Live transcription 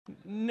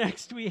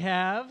Next we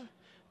have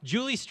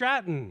Juli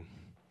Stratton.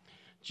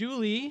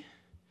 Juli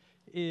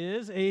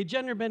is a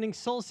gender-bending,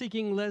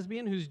 soul-seeking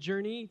lesbian whose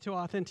journey to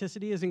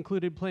authenticity has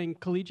included playing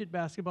collegiate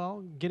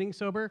basketball, getting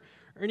sober,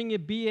 earning a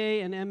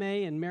BA and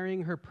MA, and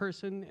marrying her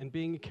person and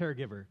being a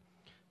caregiver.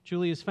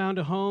 Juli has found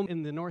a home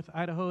in the North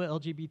Idaho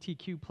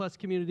LGBTQ+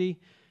 community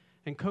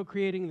and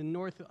co-creating the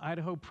North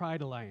Idaho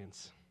Pride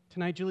Alliance.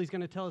 Tonight, Juli's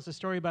going to tell us a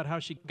story about how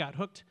she got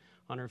hooked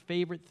on her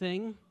favorite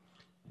thing.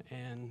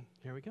 And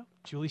here we go,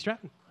 Juli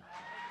Stratton.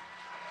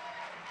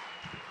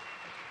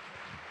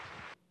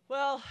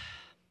 Well,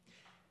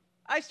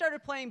 I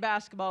started playing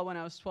basketball when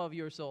I was 12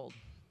 years old.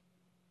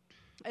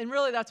 And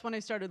really, that's when I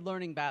started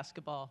learning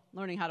basketball,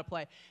 learning how to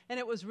play. And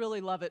it was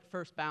really love at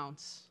first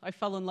bounce. I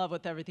fell in love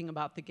with everything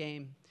about the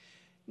game.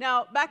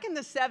 Now, back in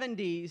the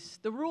 70s,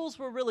 the rules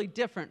were really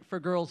different for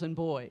girls and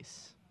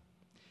boys.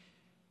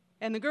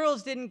 And the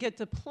girls didn't get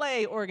to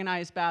play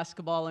organized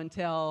basketball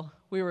until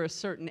we were a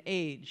certain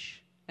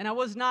age. And I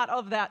was not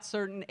of that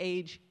certain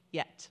age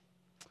yet.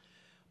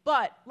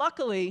 But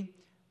luckily,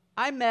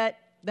 I met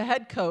the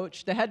head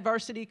coach, the head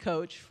varsity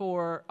coach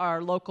for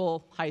our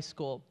local high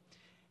school.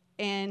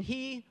 And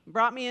he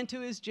brought me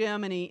into his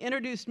gym and he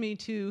introduced me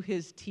to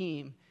his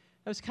team.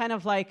 It was kind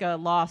of like a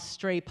lost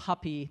stray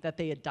puppy that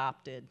they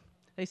adopted.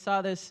 They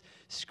saw this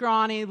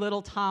scrawny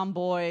little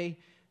tomboy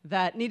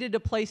that needed a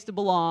place to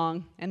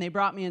belong, and they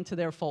brought me into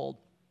their fold.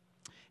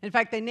 In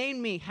fact, they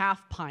named me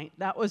Half Pint.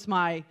 That was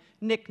my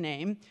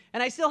nickname.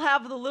 And I still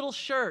have the little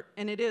shirt,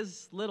 and it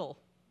is little.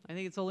 I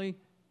think it's only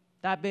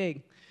that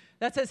big.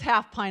 That says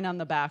Half Pint on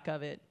the back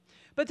of it.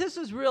 But this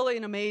was really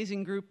an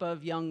amazing group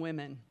of young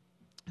women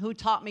who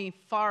taught me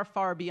far,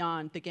 far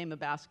beyond the game of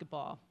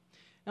basketball.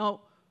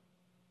 Now,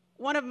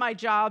 one of my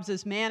jobs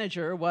as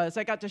manager was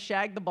I got to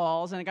shag the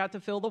balls and I got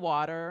to fill the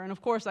water. And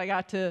of course, I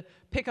got to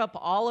pick up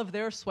all of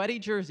their sweaty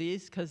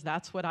jerseys because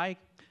that's what I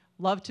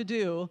love to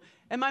do.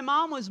 And my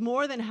mom was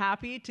more than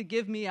happy to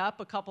give me up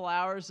a couple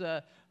hours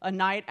a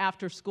night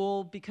after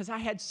school because I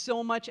had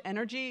so much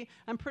energy.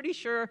 I'm pretty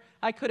sure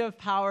I could have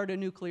powered a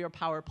nuclear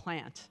power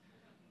plant.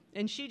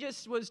 And she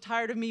just was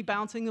tired of me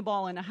bouncing the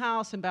ball in the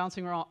house and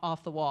bouncing her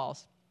off the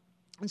walls.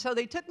 And so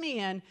they took me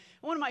in. And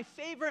one of my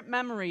favorite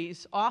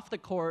memories off the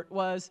court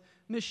was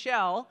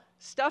Michelle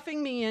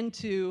stuffing me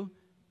into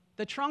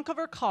the trunk of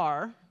her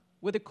car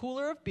with a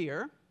cooler of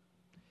beer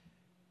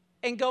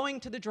and going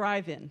to the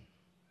drive-in.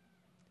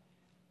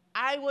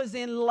 I was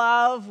in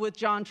love with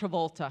John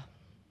Travolta.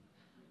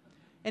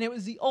 And it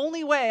was the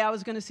only way I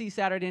was going to see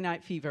Saturday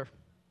Night Fever.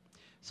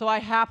 So I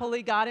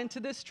happily got into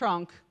this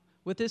trunk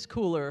with this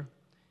cooler,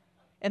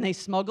 and they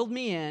smuggled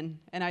me in,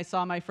 and I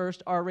saw my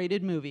first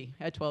R-rated movie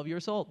at 12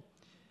 years old.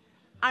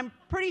 I'm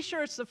pretty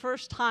sure it's the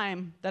first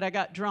time that I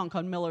got drunk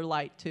on Miller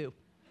Lite, too.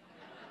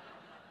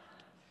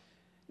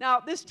 Now,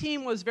 this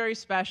team was very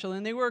special,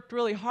 and they worked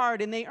really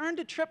hard, and they earned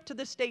a trip to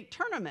the state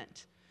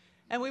tournament.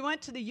 And we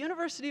went to the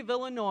University of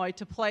Illinois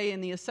to play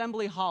in the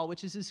Assembly Hall,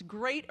 which is this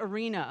great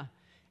arena.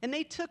 And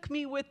they took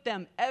me with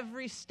them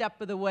every step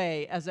of the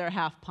way as their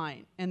half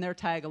pint and their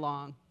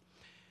tag-along.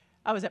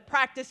 I was at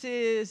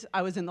practices,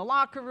 I was in the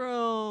locker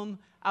room,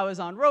 I was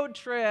on road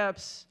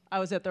trips, I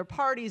was at their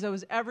parties, I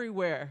was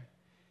everywhere.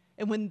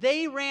 And when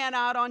they ran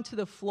out onto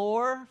the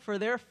floor for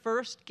their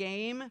first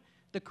game,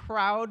 the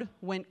crowd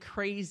went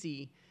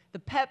crazy. The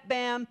pep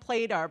band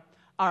played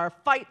our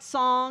fight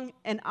song,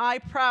 and I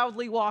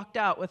proudly walked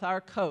out with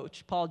our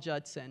coach, Paul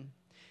Judson.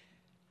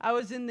 I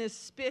was in this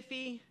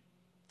spiffy,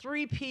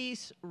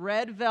 three-piece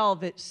red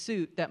velvet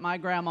suit that my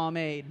grandma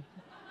made.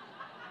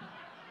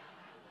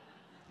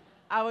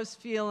 I was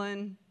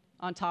feeling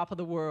on top of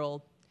the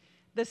world.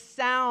 The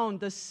sound,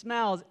 the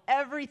smells,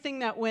 everything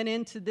that went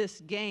into this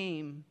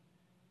game,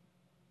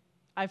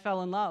 I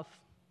fell in love.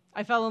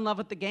 I fell in love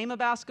with the game of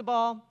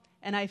basketball,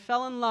 and I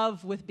fell in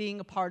love with being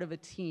a part of a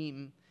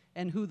team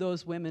and who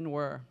those women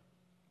were.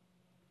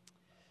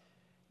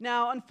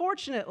 Now,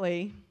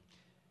 unfortunately,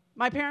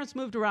 my parents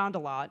moved around a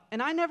lot,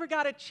 and I never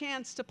got a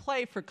chance to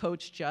play for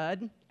Coach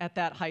Judd at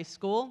that high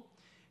school.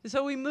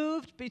 So we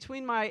moved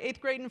between my 8th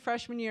grade and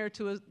freshman year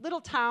to a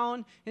little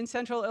town in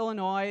central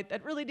Illinois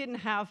that really didn't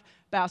have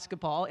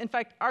basketball. In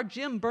fact, our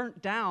gym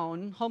burnt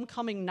down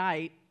homecoming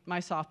night my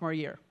sophomore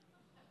year.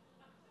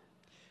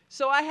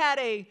 So I had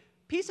a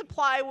piece of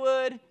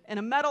plywood and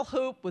a metal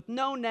hoop with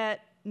no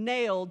net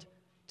nailed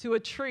to a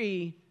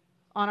tree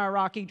on our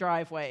rocky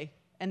driveway,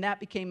 and that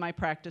became my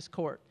practice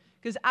court.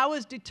 Because I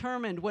was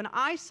determined, when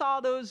I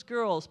saw those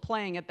girls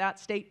playing at that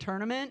state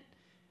tournament,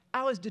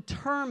 I was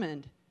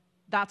determined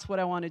that's what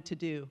I wanted to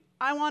do.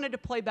 I wanted to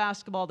play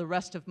basketball the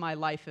rest of my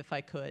life if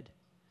I could.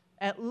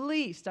 At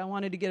least I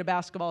wanted to get a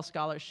basketball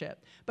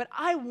scholarship. But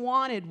I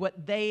wanted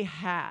what they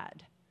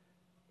had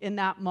in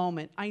that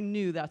moment. I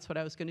knew that's what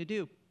I was going to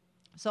do.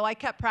 So I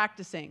kept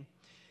practicing.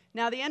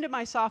 Now, at the end of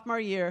my sophomore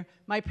year,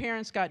 my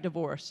parents got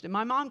divorced. And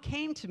my mom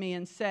came to me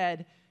and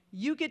said,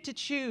 "You get to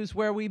choose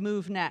where we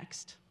move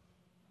next."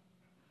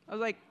 I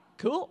was like,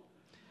 cool.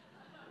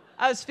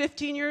 I was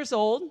 15 years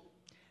old.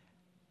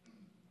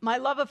 My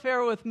love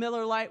affair with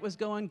Miller Lite was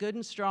going good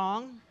and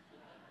strong.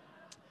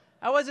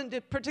 I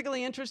wasn't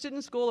particularly interested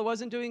in school. I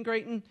wasn't doing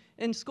great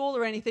in school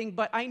or anything,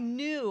 but I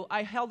knew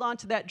I held on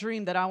to that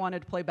dream that I wanted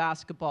to play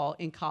basketball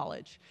in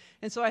college.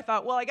 And so I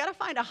thought, well, I got to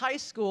find a high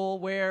school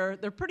where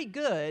they're pretty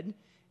good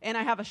and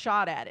I have a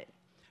shot at it.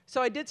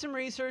 So I did some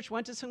research,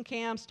 went to some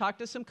camps, talked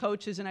to some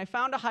coaches, and I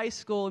found a high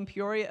school in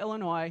Peoria,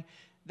 Illinois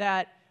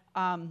that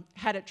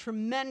had a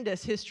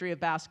tremendous history of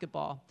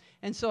basketball.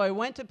 And so I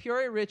went to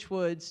Peoria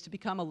Richwoods to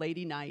become a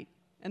Lady Knight.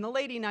 And the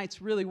Lady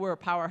Knights really were a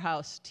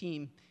powerhouse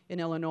team in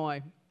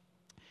Illinois.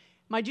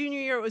 My junior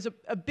year, it was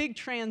a big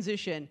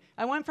transition.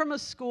 I went from a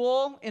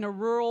school in a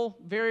rural,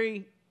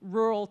 very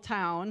rural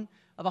town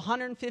of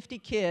 150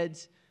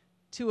 kids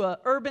to an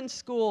urban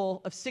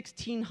school of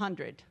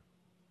 1,600.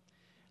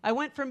 I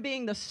went from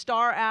being the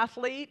star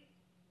athlete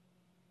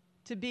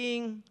to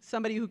being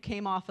somebody who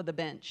came off of the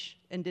bench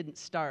and didn't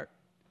start.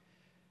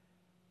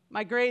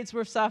 My grades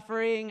were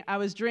suffering. I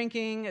was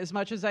drinking as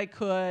much as I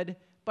could,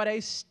 but I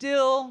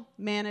still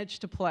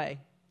managed to play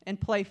and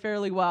play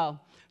fairly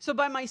well. So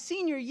by my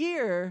senior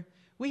year,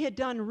 we had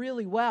done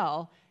really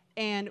well,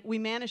 and we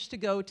managed to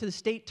go to the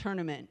state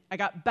tournament. I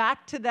got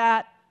back to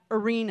that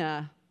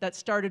arena that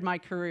started my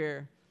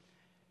career.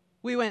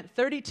 We went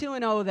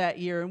 32-0 that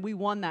year, and we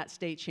won that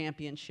state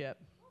championship.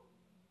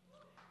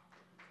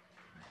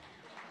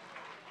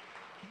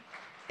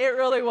 It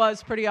really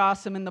was pretty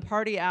awesome, and the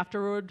party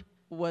afterward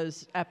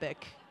was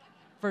epic,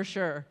 for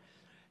sure.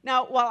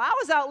 Now, while I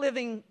was out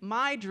living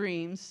my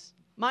dreams,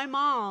 my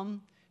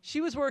mom,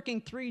 she was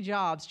working 3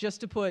 jobs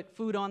just to put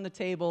food on the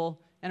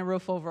table and a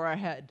roof over our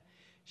head.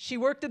 She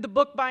worked at the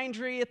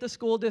bookbindery at the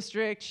school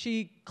district,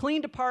 she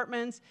cleaned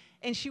apartments,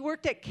 and she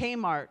worked at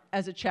Kmart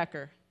as a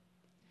checker.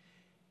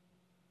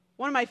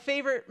 One of my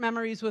favorite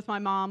memories with my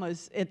mom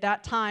at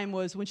that time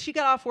was when she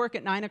got off work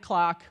at 9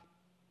 o'clock,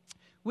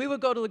 we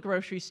would go to the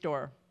grocery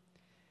store.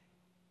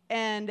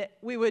 And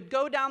we would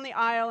go down the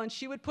aisle, and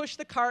she would push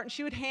the cart, and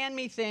she would hand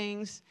me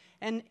things,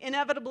 and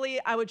inevitably,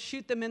 I would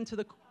shoot them into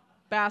the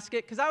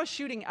basket, because I was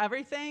shooting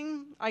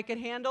everything I could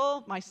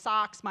handle, my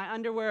socks, my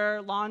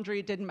underwear, laundry,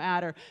 it didn't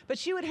matter. But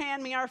she would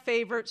hand me our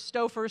favorite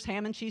Stouffer's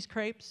ham and cheese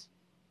crepes,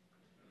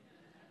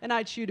 and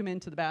I'd shoot them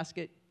into the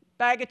basket.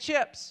 Bag of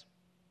chips,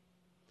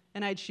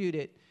 and I'd shoot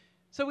it.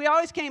 So we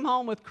always came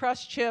home with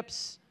crushed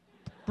chips,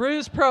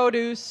 bruised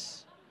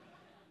produce,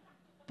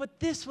 but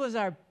this was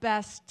our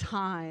best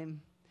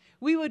time.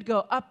 We would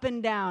go up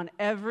and down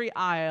every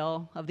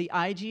aisle of the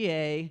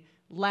IGA,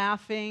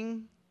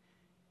 laughing,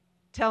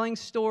 telling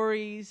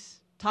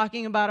stories,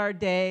 talking about our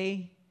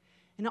day,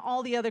 and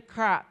all the other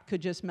crap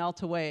could just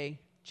melt away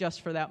just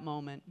for that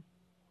moment.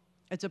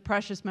 It's a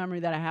precious memory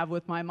that I have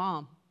with my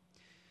mom.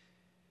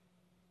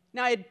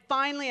 Now,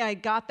 I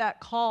got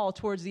that call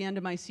towards the end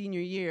of my senior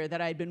year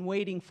that I'd been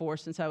waiting for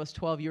since I was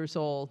 12 years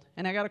old.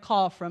 And I got a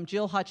call from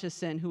Jill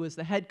Hutchison, who was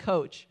the head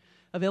coach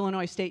of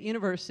Illinois State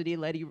University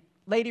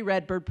Lady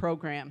Redbird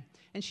program.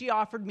 And she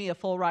offered me a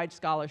full ride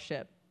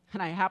scholarship,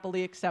 and I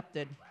happily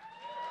accepted.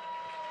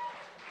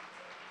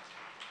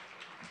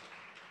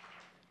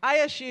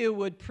 ISU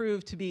would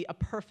prove to be a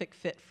perfect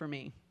fit for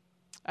me.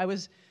 I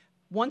was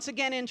once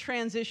again in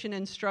transition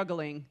and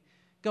struggling,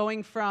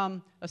 going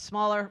from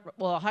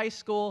a high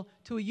school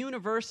to a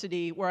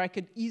university where I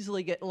could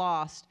easily get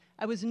lost.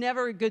 I was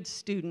never a good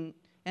student,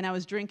 and I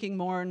was drinking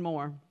more and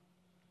more.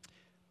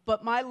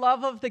 But my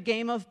love of the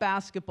game of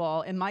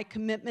basketball and my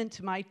commitment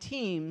to my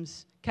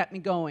teams kept me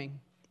going.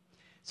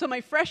 So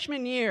my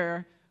freshman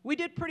year, we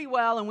did pretty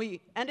well, and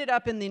we ended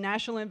up in the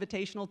National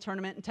Invitational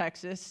Tournament in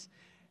Texas,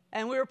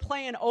 and we were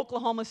playing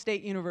Oklahoma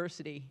State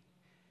University.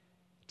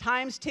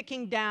 Time's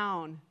ticking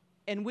down,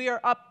 and we are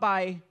up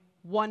by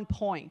 1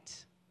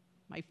 point.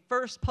 My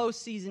first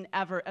postseason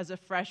ever as a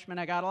freshman.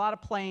 I got a lot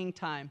of playing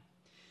time.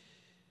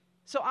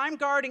 So I'm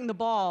guarding the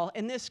ball,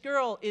 and this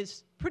girl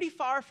is pretty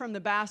far from the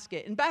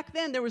basket. And back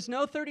then, there was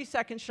no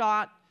 30-second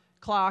shot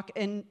clock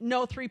and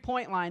no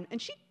three-point line.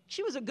 And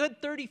she was a good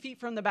 30 feet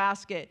from the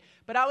basket.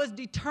 But I was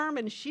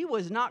determined she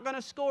was not going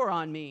to score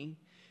on me.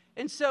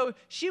 And so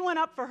she went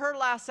up for her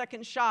last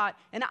second shot,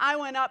 and I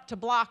went up to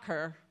block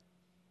her.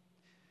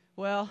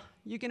 Well,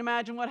 you can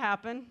imagine what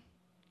happened.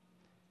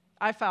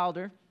 I fouled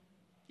her.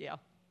 Yeah.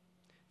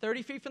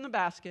 30 feet from the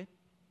basket.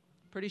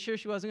 Pretty sure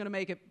she wasn't going to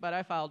make it, but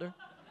I fouled her.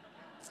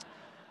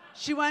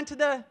 She went to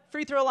the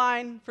free throw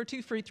line for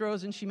 2 free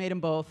throws, and she made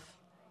them both.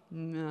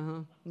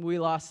 We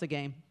lost the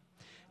game.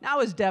 Now I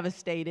was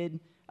devastated.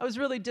 I was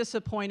really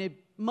disappointed,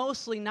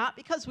 mostly not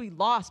because we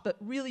lost, but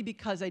really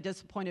because I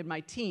disappointed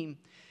my team.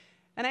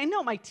 And I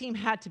know my team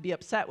had to be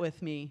upset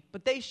with me,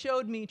 but they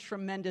showed me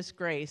tremendous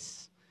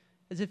grace.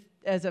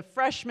 As a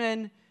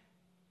freshman,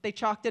 they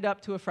chalked it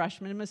up to a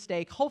freshman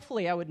mistake.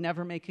 Hopefully, I would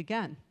never make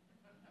again.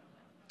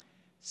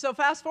 So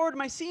fast forward to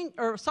my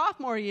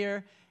sophomore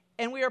year,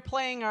 and we are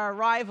playing our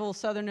rival,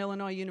 Southern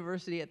Illinois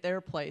University, at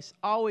their place.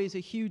 Always a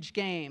huge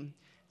game.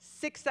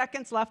 6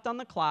 seconds left on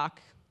the clock.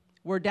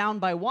 We're down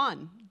by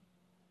 1.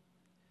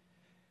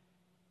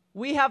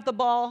 We have the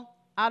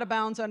ball out of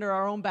bounds under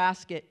our own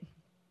basket.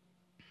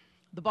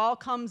 The ball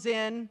comes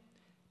in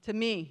to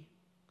me,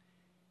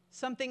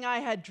 something I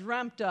had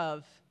dreamt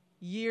of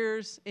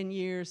years and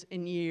years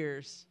and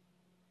years.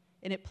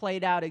 And it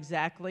played out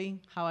exactly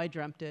how I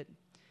dreamt it.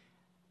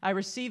 I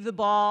received the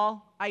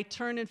ball. I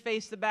turned and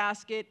faced the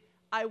basket.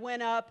 I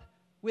went up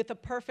with a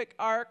perfect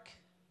arc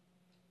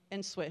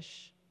and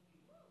swish.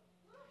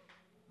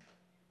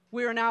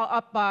 We are now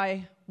up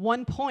by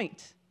 1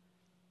 point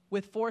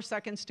with 4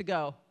 seconds to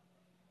go.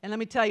 And let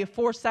me tell you,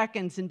 4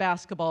 seconds in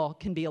basketball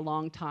can be a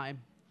long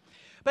time.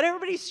 But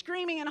everybody's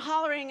screaming and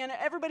hollering, and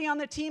everybody on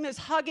the team is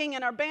hugging,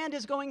 and our band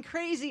is going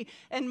crazy.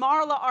 And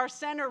Marla, our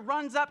center,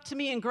 runs up to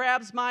me and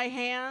grabs my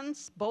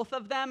hands, both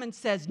of them, and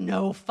says,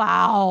 "No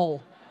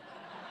foul."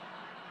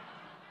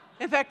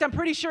 In fact, I'm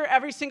pretty sure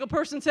every single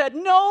person said,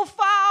 "No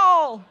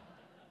foul,"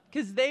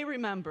 because they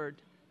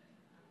remembered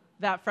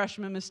that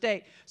freshman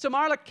mistake. So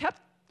Marla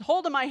kept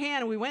hold of my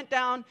hand, and we went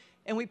down,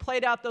 and we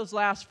played out those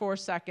last 4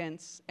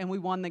 seconds, and we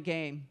won the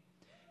game.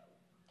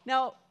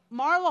 Now,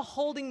 Marla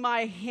holding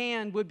my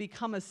hand would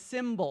become a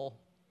symbol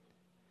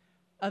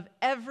of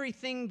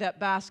everything that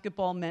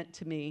basketball meant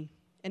to me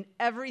and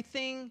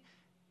everything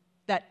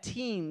that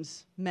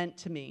teams meant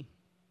to me.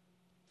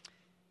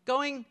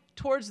 Going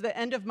towards the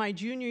end of my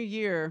junior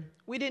year,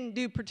 we didn't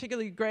do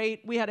particularly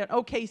great. We had an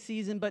okay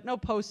season, but no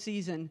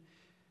postseason.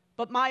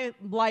 But my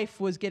life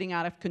was getting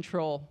out of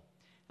control.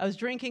 I was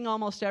drinking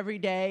almost every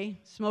day,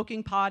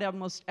 smoking pot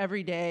almost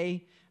every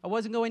day. I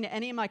wasn't going to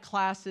any of my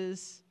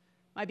classes.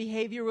 My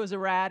behavior was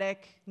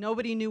erratic.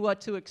 Nobody knew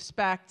what to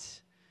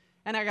expect.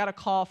 And I got a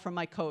call from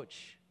my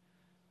coach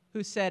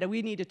who said,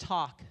 "We need to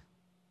talk."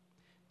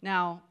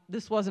 Now,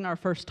 this wasn't our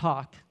first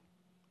talk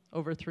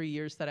over 3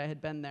 years that I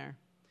had been there.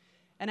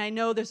 And I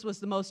know this was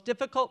the most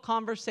difficult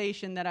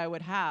conversation that I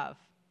would have.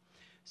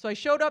 So I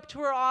showed up to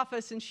her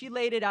office, and she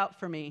laid it out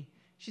for me.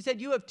 She said,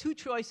 "You have 2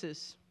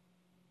 choices.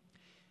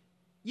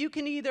 You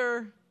can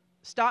either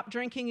stop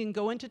drinking and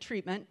go into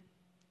treatment,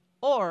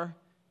 or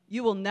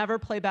you will never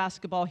play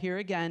basketball here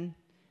again,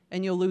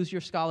 and you'll lose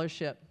your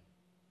scholarship."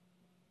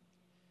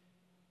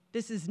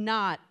 This is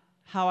not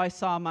how I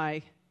saw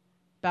my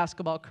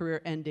basketball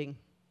career ending.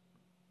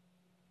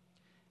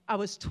 I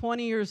was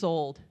 20 years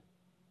old.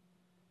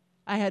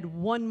 I had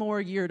 1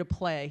 more year to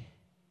play,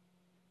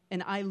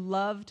 and I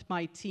loved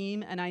my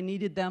team, and I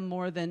needed them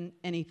more than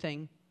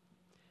anything.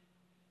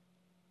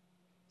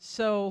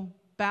 So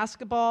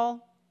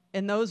basketball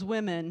and those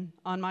women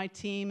on my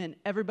team and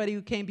everybody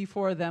who came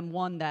before them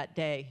won that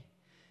day.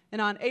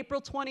 And on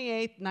April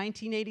 28th,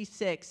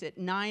 1986, at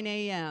 9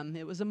 a.m.,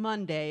 it was a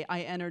Monday,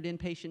 I entered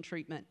inpatient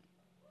treatment.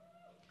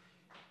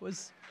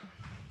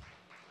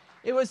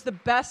 It was the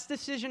best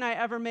decision I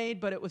ever made,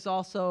 but it was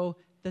also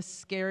the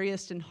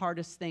scariest and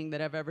hardest thing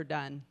that I've ever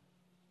done.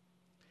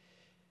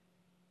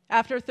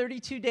 After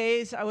 32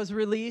 days, I was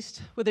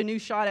released with a new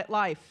shot at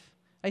life.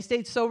 I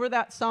stayed sober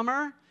that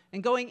summer,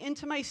 and going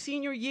into my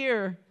senior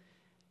year,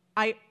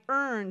 I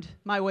earned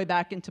my way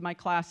back into my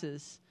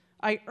classes.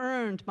 I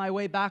earned my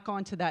way back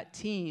onto that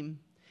team.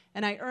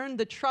 And I earned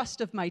the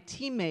trust of my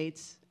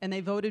teammates, and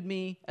they voted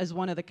me as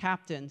one of the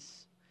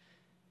captains.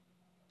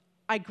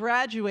 I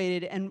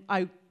graduated, and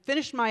I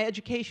finished my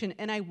education,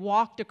 and I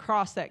walked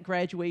across that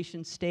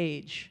graduation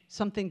stage,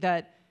 something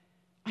that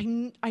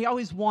I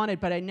always wanted,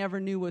 but I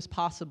never knew was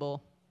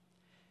possible.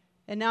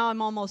 And now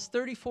I'm almost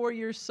 34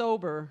 years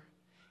sober,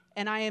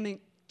 and I am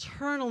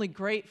eternally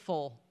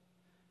grateful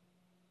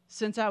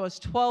since I was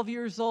 12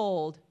 years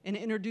old and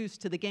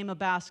introduced to the game of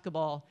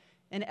basketball,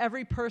 and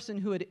every person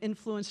who had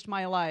influenced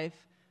my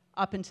life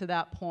up until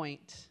that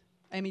point.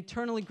 I'm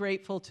eternally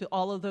grateful to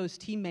all of those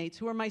teammates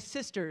who are my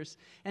sisters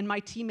and my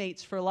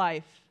teammates for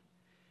life.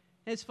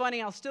 And it's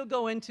funny, I'll still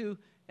go into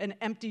an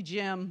empty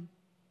gym,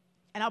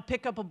 and I'll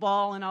pick up a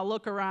ball, and I'll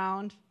look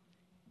around,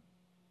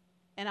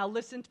 and I'll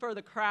listen for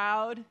the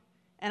crowd,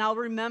 and I'll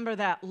remember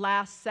that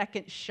last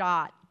second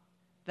shot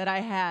that I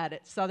had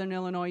at Southern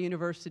Illinois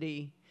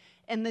University.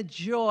 And the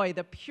joy,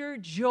 the pure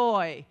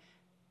joy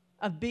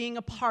of being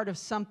a part of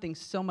something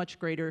so much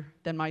greater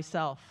than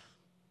myself.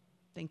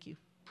 Thank you.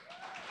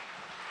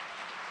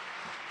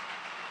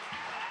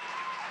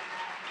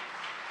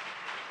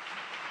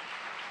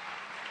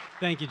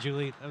 Thank you,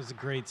 Julie. That was a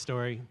great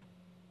story.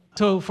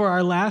 So for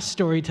our last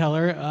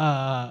storyteller,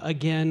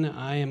 again,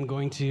 I am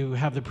going to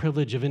have the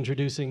privilege of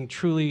introducing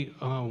truly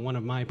one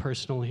of my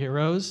personal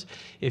heroes.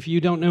 If you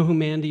don't know who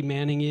Mandy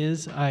Manning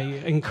is, I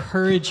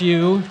encourage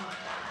you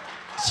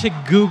to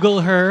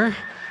Google her.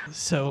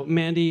 So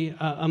Mandy,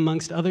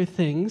 amongst other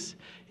things,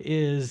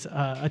 is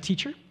a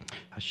teacher.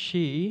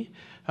 She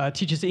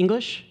teaches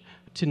English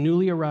to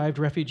newly arrived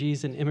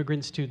refugees and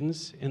immigrant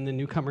students in the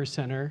Newcomer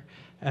Center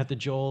at the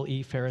Joel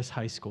E. Ferris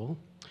High School.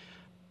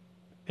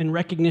 In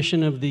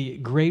recognition of the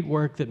great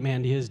work that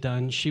Mandy has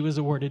done, she was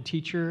awarded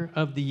Teacher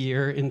of the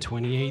Year in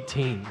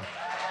 2018.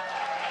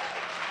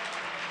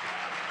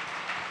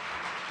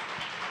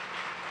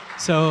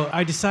 So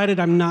I decided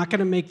I'm not going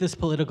to make this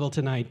political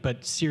tonight,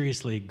 but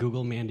seriously,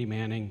 Google Mandy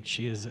Manning.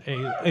 She is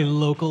a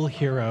local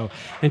hero.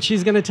 And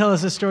she's going to tell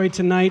us a story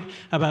tonight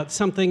about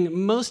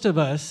something most of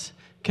us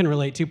can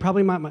relate to.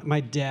 Probably my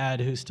dad,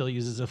 who still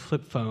uses a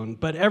flip phone,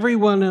 but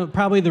everyone,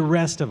 probably the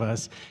rest of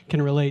us, can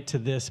relate to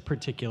this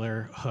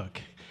particular hook.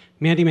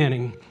 Mandy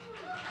Manning.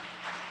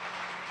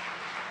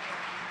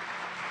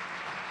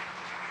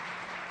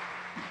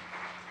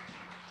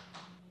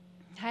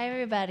 Hi,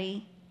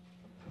 everybody.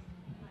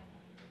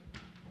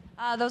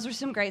 Those were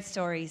some great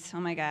stories. Oh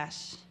my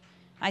gosh.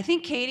 I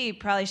think Katie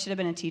probably should have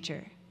been a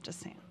teacher, just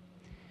saying.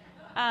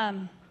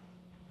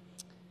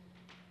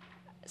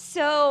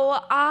 So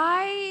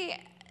I've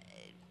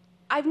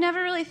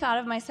never really thought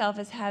of myself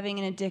as having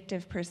an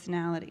addictive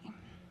personality.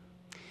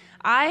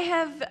 I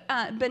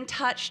have been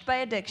touched by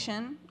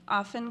addiction,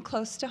 often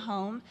close to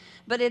home,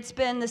 but it's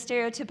been the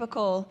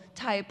stereotypical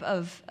type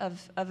of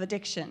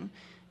addiction,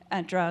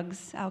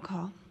 drugs,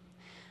 alcohol.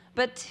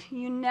 But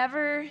you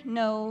never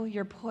know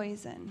your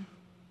poison.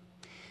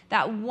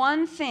 That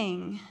one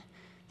thing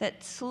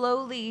that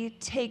slowly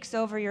takes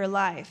over your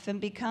life and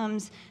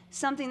becomes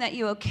something that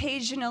you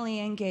occasionally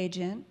engage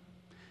in,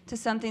 to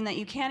something that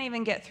you can't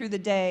even get through the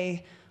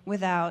day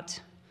without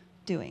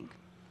doing.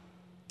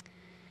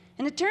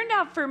 And it turned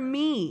out for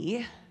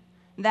me,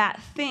 that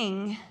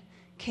thing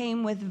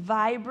came with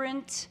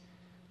vibrant,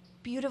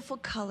 beautiful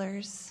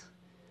colors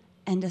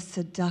and a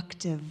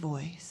seductive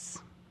voice.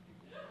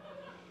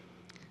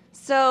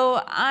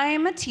 So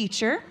I'm a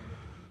teacher,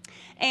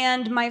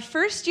 and my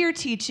first year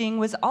teaching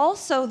was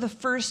also the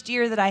first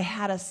year that I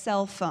had a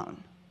cell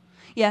phone.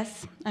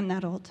 Yes, I'm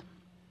that old.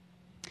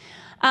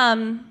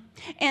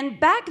 And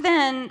back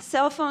then,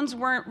 cell phones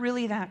weren't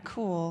really that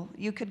cool.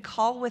 You could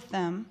call with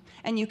them,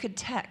 and you could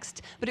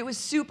text, but it was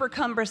super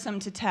cumbersome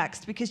to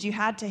text because you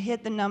had to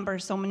hit the number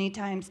so many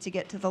times to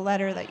get to the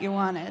letter that you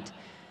wanted.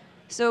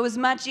 So it was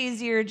much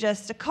easier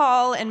just to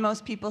call, and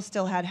most people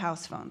still had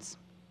house phones.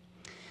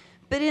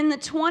 But in the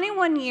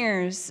 21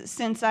 years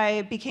since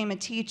I became a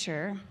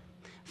teacher,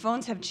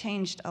 phones have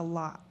changed a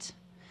lot.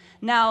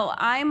 Now,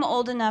 I'm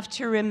old enough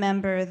to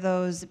remember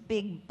those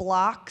big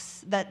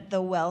blocks that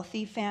the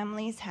wealthy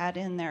families had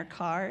in their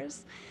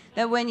cars,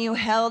 that when you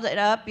held it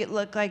up, it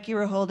looked like you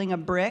were holding a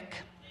brick.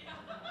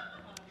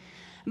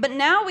 But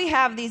now we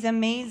have these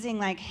amazing,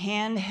 like,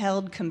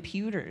 handheld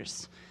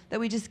computers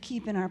that we just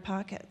keep in our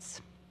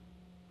pockets.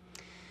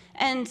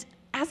 And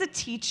as a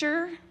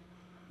teacher,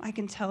 I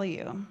can tell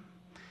you,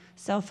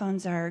 cell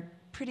phones are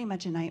pretty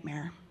much a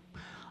nightmare.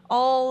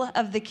 All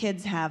of the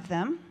kids have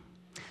them.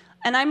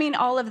 And I mean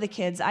all of the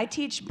kids. I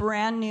teach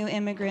brand new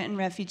immigrant and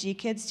refugee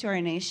kids to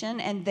our nation,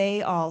 and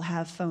they all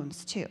have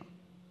phones too.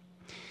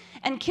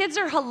 And kids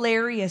are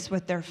hilarious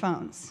with their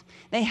phones.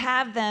 They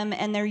have them,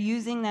 and they're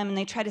using them, and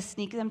they try to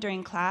sneak them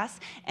during class,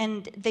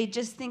 and they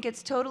just think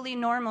it's totally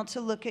normal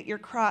to look at your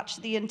crotch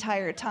the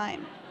entire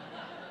time.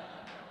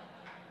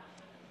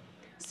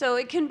 So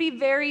it can be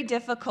very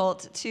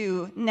difficult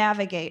to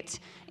navigate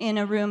in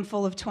a room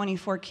full of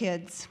 24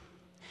 kids.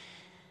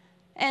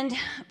 And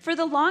for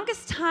the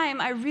longest time,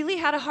 I really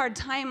had a hard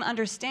time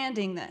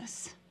understanding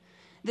this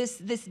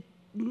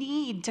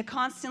need to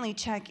constantly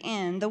check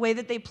in, the way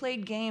that they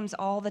played games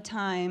all the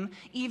time,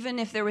 even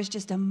if there was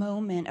just a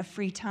moment of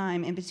free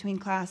time in between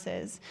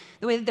classes,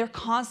 the way that they're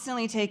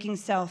constantly taking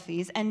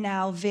selfies and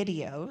now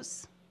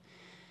videos.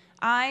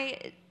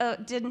 I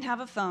didn't have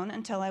a phone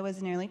until I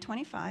was nearly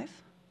 25.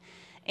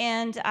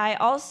 And I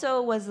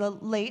also was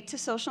late to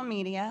social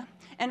media.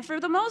 And for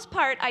the most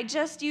part, I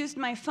just used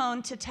my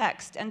phone to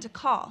text and to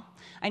call.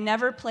 I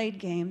never played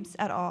games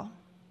at all.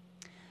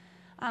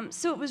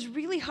 So it was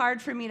really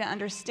hard for me to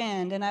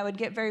understand, and I would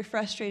get very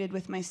frustrated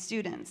with my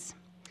students.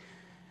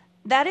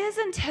 That is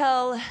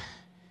until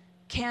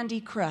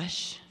Candy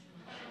Crush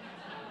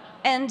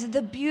and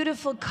the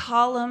beautiful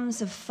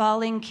columns of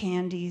falling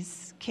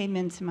candies came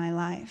into my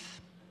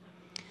life.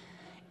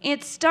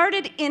 It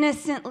started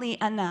innocently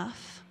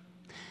enough.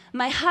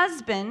 My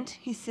husband,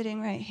 he's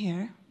sitting right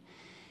here,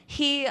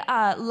 he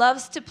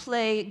loves to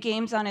play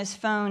games on his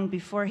phone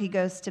before he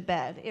goes to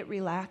bed. It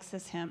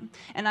relaxes him.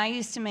 And I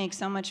used to make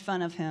so much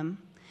fun of him.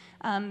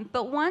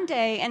 But one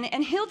day,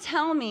 and he'll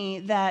tell me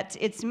that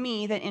it's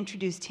me that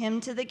introduced him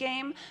to the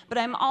game, but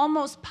I'm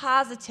almost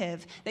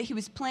positive that he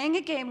was playing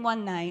a game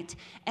one night,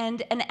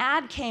 and an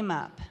ad came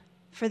up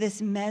for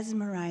this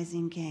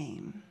mesmerizing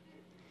game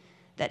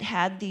that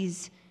had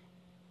these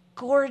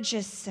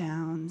gorgeous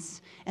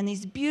sounds and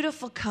these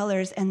beautiful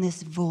colors and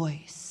this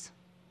voice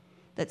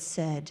that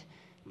said,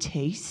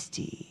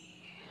 tasty.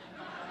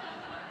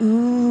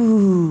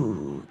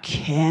 Ooh,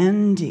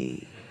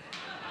 candy.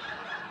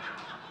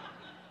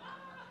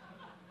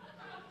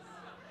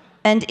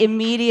 And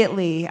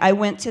immediately, I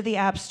went to the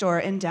App Store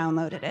and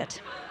downloaded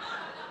it.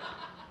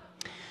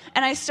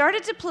 And I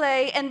started to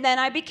play, and then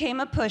I became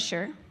a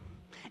pusher.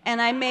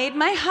 And I made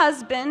my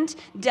husband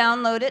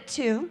download it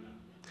too.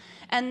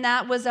 And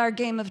that was our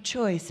game of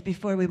choice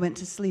before we went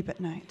to sleep at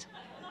night.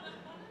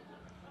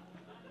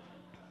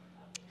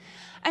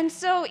 And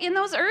so in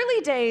those early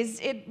days,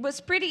 it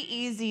was pretty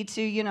easy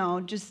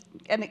to, just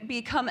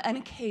become an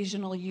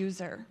occasional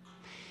user.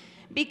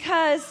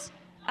 Because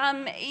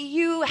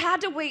you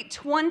had to wait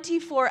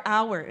 24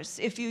 hours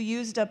if you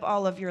used up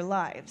all of your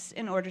lives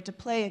in order to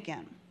play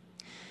again.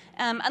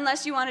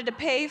 Unless you wanted to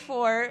pay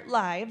for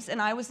lives,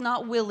 and I was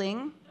not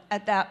willing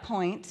at that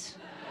point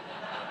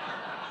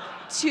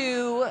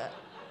to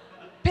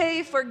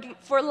pay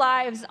for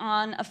lives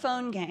on a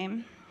phone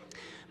game.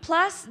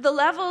 Plus, the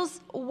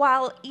levels,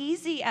 while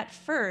easy at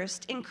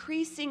first,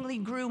 increasingly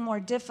grew more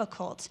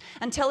difficult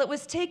until it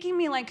was taking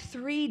me like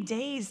 3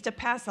 days to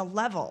pass a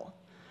level.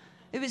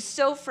 It was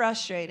so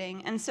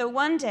frustrating. And so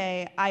one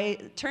day, I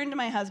turned to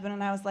my husband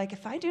and I was like,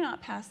 if I do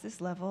not pass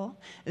this level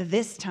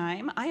this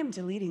time, I am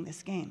deleting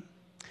this game.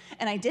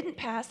 And I didn't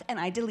pass, and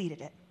I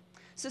deleted it.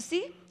 So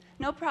see,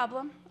 no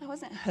problem. I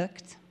wasn't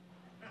hooked.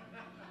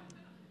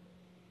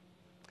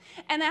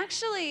 And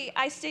actually,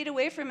 I stayed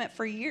away from it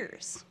for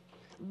years.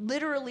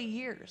 Literally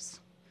years.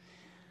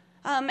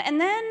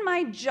 And then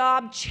my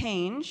job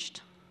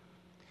changed,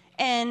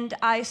 and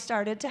I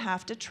started to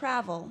have to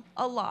travel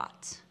a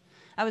lot.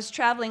 I was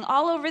traveling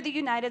all over the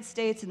United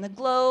States and the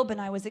globe,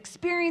 and I was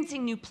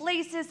experiencing new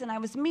places, and I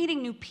was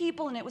meeting new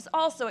people, and it was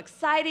all so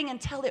exciting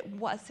until it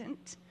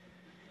wasn't.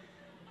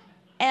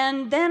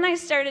 And then I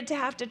started to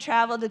have to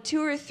travel to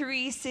 2 or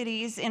 3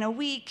 cities in a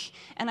week,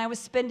 and I was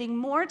spending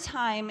more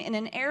time in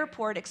an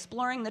airport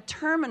exploring the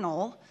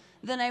terminal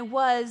than I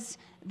was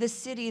the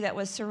city that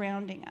was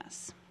surrounding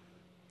us.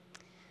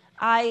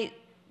 I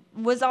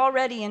was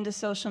already into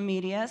social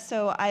media,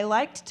 so I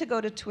liked to go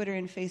to Twitter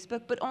and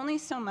Facebook, but only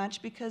so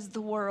much because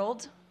the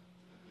world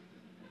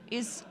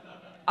is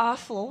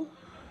awful.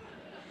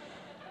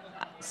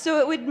 So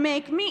it would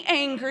make me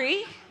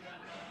angry,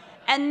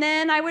 and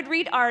then I would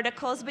read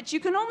articles, but you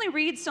can only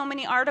read so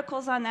many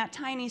articles on that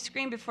tiny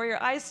screen before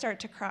your eyes start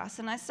to cross,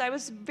 and I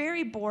was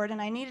very bored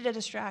and I needed a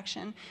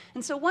distraction.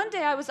 And so one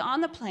day I was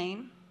on the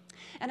plane,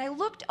 and I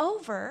looked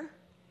over,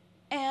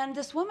 and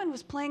this woman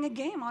was playing a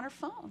game on her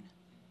phone.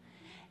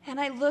 And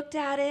I looked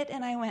at it,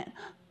 and I went,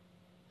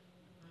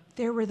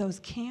 there were those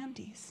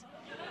candies.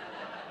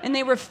 And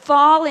they were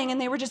falling, and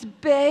they were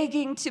just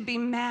begging to be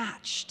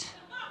matched.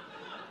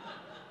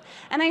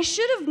 And I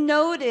should have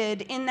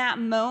noted in that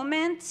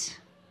moment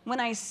when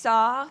I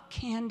saw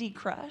Candy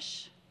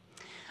Crush,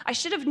 I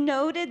should have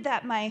noted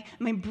that my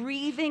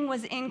breathing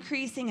was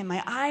increasing, and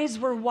my eyes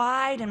were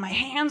wide, and my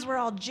hands were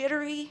all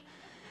jittery.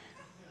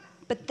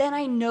 But then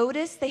I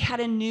noticed they had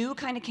a new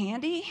kind of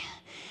candy,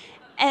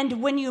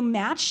 and when you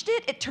matched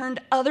it, it turned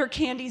other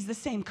candies the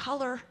same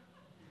color.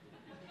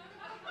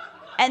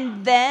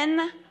 And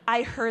then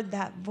I heard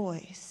that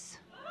voice.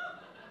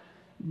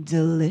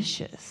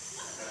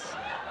 Delicious.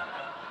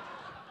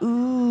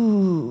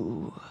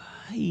 Ooh,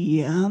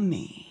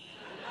 yummy.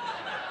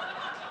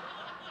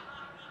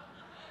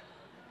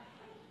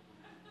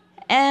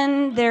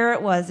 And there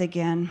it was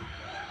again.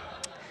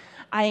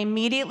 I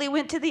immediately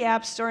went to the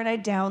App Store and I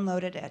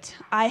downloaded it.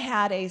 I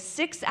had a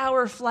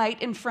 6-hour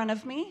flight in front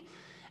of me,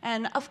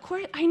 and of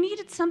course, I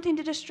needed something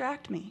to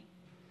distract me.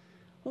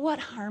 What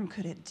harm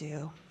could it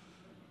do?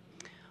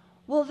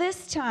 Well,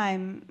 this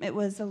time, it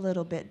was a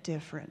little bit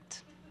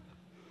different.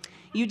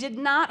 You did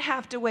not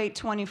have to wait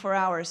 24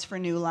 hours for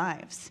new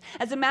lives.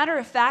 As a matter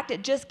of fact,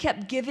 it just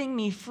kept giving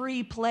me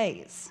free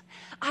plays.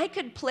 I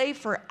could play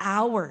for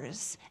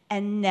hours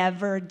and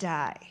never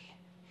die.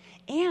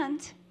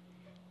 And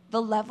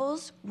the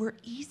levels were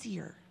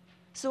easier.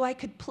 So I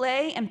could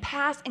play and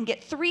pass and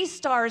get 3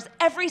 stars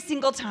every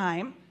single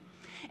time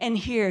and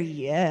hear,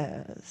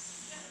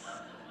 yes,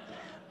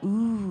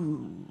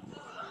 ooh.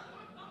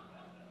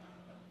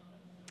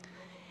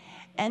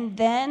 And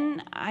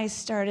then I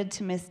started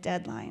to miss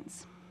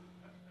deadlines.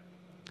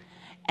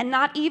 And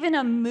not even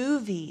a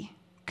movie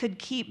could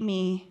keep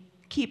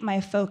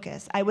my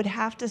focus. I would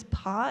have to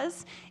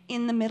pause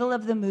in the middle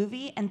of the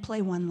movie and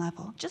play one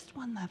level, just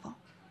one level.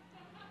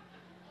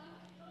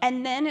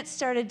 And then it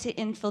started to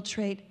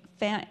infiltrate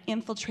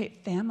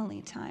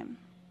family time.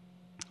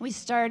 We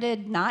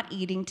started not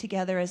eating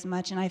together as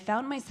much, and I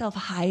found myself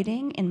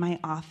hiding in my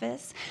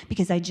office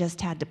because I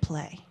just had to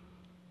play.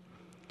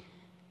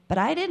 But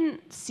I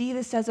didn't see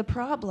this as a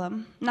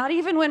problem, not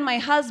even when my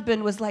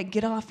husband was like,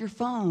 get off your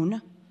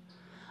phone.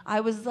 I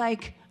was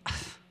like,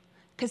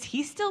 because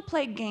he still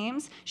played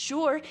games.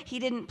 Sure, he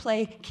didn't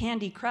play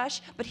Candy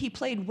Crush, but he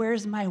played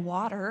Where's My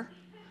Water?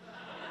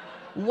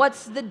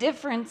 What's the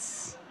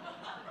difference?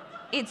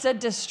 It's a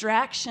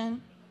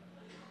distraction.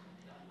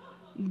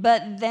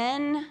 But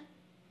then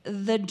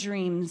the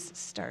dreams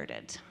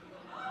started.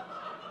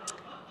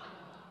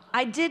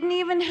 I didn't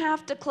even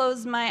have to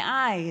close my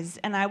eyes,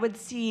 and I would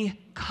see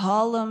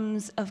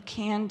columns of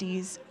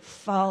candies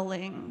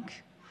falling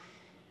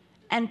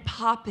and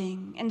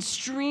popping and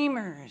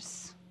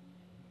streamers.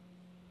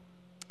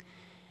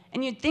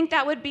 And you'd think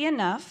that would be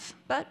enough,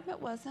 but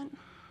it wasn't.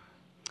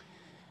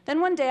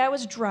 Then one day I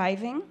was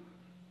driving,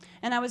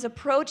 and I was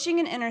approaching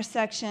an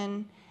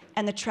intersection,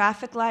 and the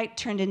traffic light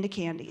turned into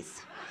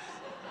candies.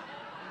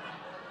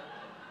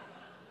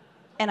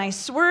 And I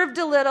swerved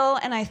a little,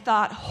 and I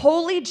thought,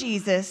 holy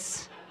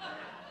Jesus,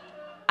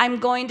 I'm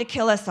going to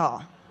kill us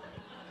all.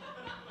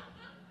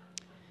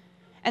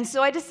 And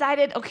so I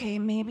decided, okay,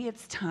 maybe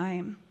it's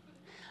time.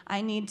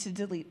 I need to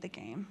delete the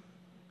game.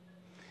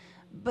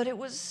 But it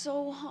was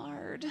so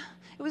hard.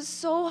 It was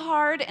so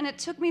hard, and it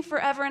took me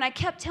forever, and I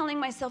kept telling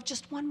myself,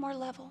 just one more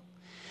level.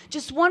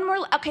 Just one more,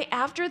 okay,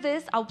 after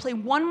this, I'll play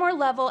one more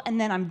level,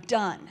 and then I'm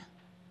done.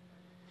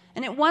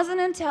 And it wasn't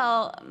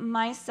until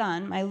my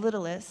son, my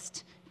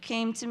littlest,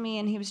 came to me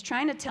and he was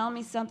trying to tell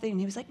me something and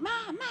he was like,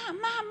 Mom,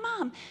 Mom, Mom,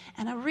 Mom.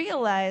 And I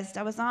realized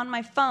I was on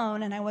my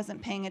phone and I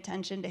wasn't paying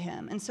attention to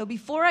him. And so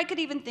before I could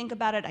even think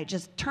about it, I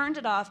just turned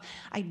it off.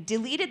 I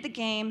deleted the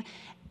game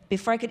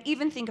before I could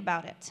even think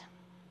about it.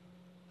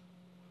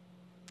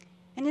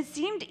 And it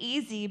seemed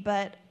easy,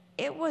 but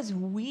it was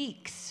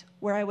weeks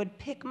where I would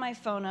pick my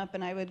phone up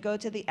and I would go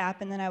to the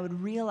app and then I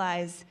would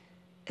realize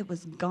it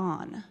was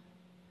gone.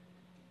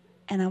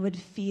 And I would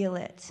feel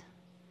it,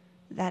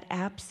 that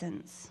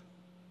absence.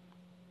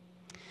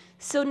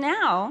 So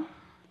now,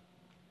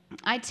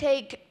 I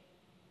take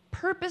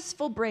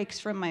purposeful breaks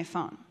from my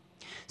phone.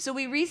 So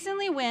we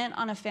recently went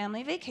on a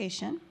family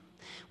vacation.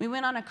 We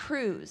went on a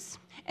cruise,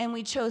 and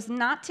we chose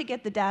not to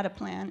get the data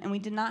plan, and we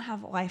did not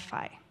have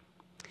Wi-Fi.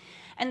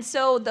 And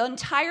so the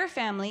entire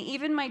family,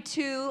 even my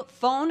 2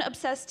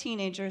 phone-obsessed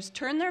teenagers,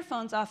 turned their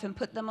phones off and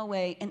put them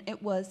away, and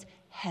it was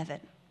heaven.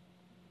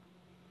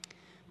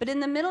 But in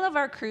the middle of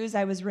our cruise,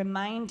 I was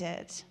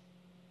reminded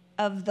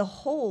of the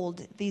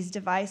hold these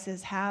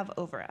devices have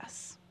over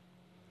us.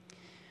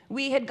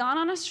 We had gone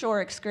on a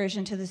shore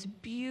excursion to this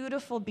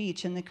beautiful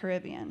beach in the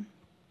Caribbean,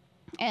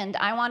 and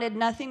I wanted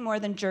nothing more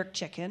than jerk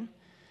chicken.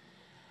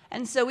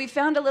 And so we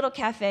found a little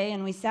cafe,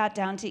 and we sat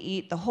down to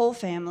eat, the whole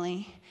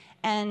family,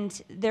 and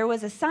there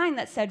was a sign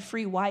that said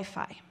free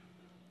Wi-Fi.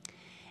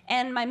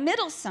 And my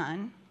middle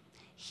son,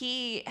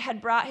 he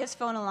had brought his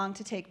phone along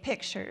to take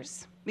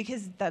pictures,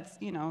 because that's,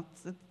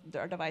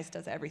 our device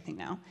does everything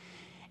now.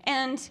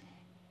 And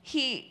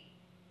he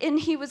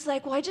was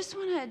like, well, I just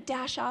want to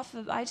dash off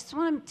I just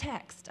want to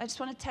text. I just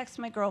want to text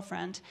my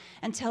girlfriend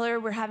and tell her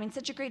we're having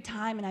such a great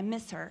time and I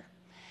miss her.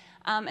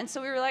 And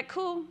so we were like,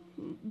 cool,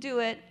 do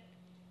it.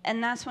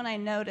 And that's when I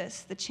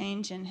noticed the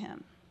change in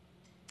him.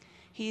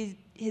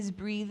 His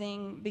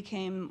breathing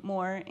became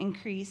more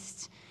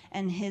increased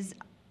and his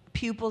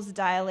pupils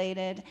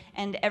dilated,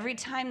 and every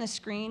time the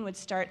screen would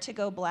start to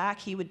go black,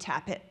 he would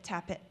tap it,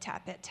 tap it,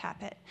 tap it,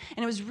 tap it.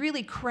 And it was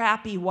really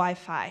crappy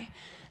Wi-Fi.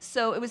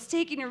 So it was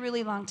taking a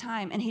really long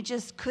time, and he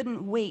just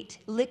couldn't wait,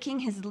 licking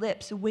his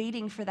lips,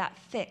 waiting for that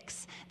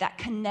fix, that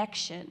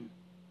connection,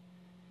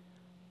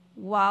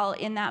 while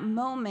in that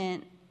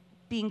moment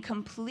being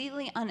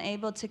completely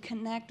unable to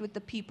connect with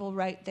the people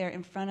right there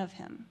in front of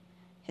him,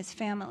 his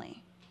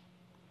family.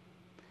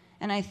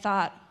 And I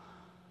thought,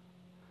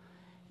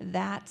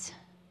 that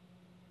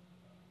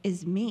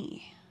is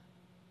me.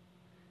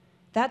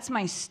 That's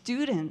my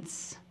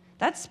students.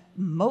 That's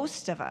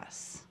most of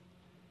us.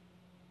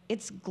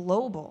 It's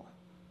global.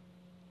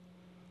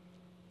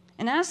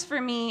 And as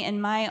for me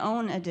and my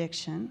own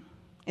addiction,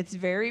 it's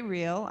very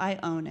real. I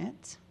own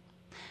it.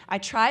 I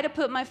try to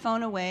put my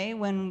phone away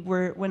when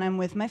I'm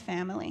with my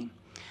family.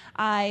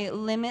 I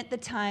limit the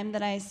time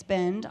that I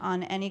spend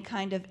on any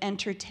kind of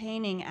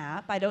entertaining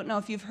app. I don't know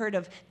if you've heard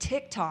of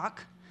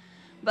TikTok,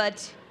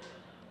 but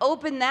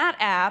open that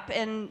app,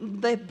 and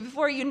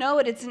before you know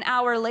it, it's an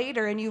hour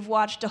later, and you've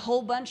watched a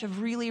whole bunch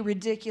of really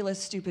ridiculous,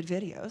 stupid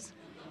videos.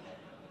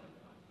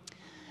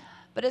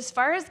 But as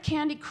far as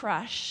Candy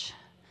Crush,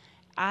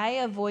 I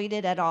avoid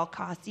it at all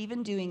costs.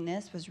 Even doing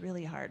this was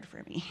really hard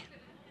for me.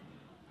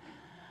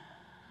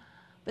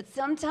 But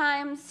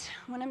sometimes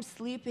when I'm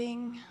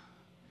sleeping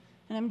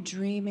and I'm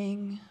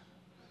dreaming,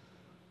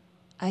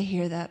 I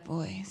hear that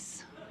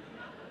voice.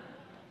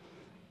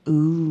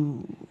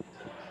 Ooh.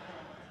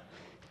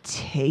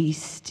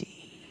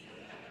 Tasty.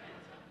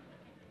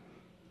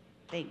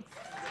 Thanks.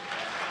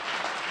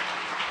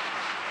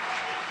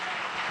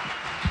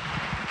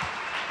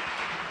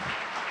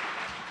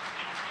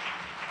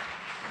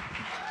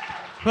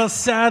 Well,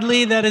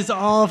 sadly, that is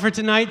all for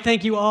tonight.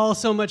 Thank you all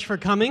so much for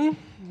coming.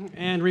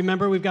 And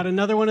remember, we've got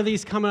another one of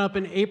these coming up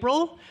in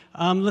April.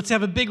 Let's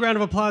have a big round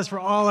of applause for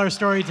all our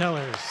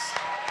storytellers.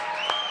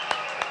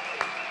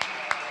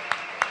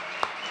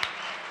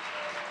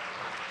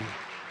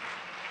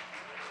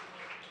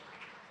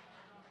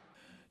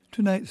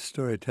 Tonight's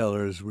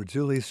storytellers were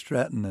Juli,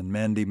 Stratton, and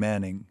Mandy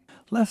Manning.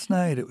 Last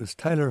night it was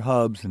Tyler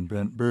Hobbs and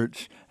Brent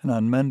Birch, and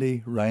on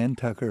Monday, Ryan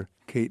Tucker,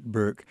 Kate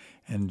Burke,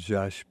 and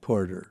Josh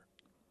Porter.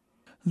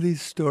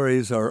 These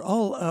stories are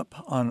all up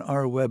on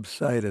our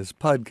website as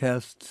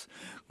podcasts.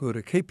 Go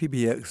to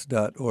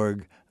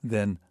kpbx.org,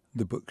 then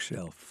the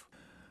bookshelf.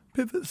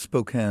 Pivot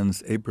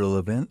Spokane's April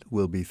event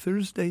will be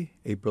Thursday,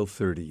 April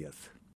 30th.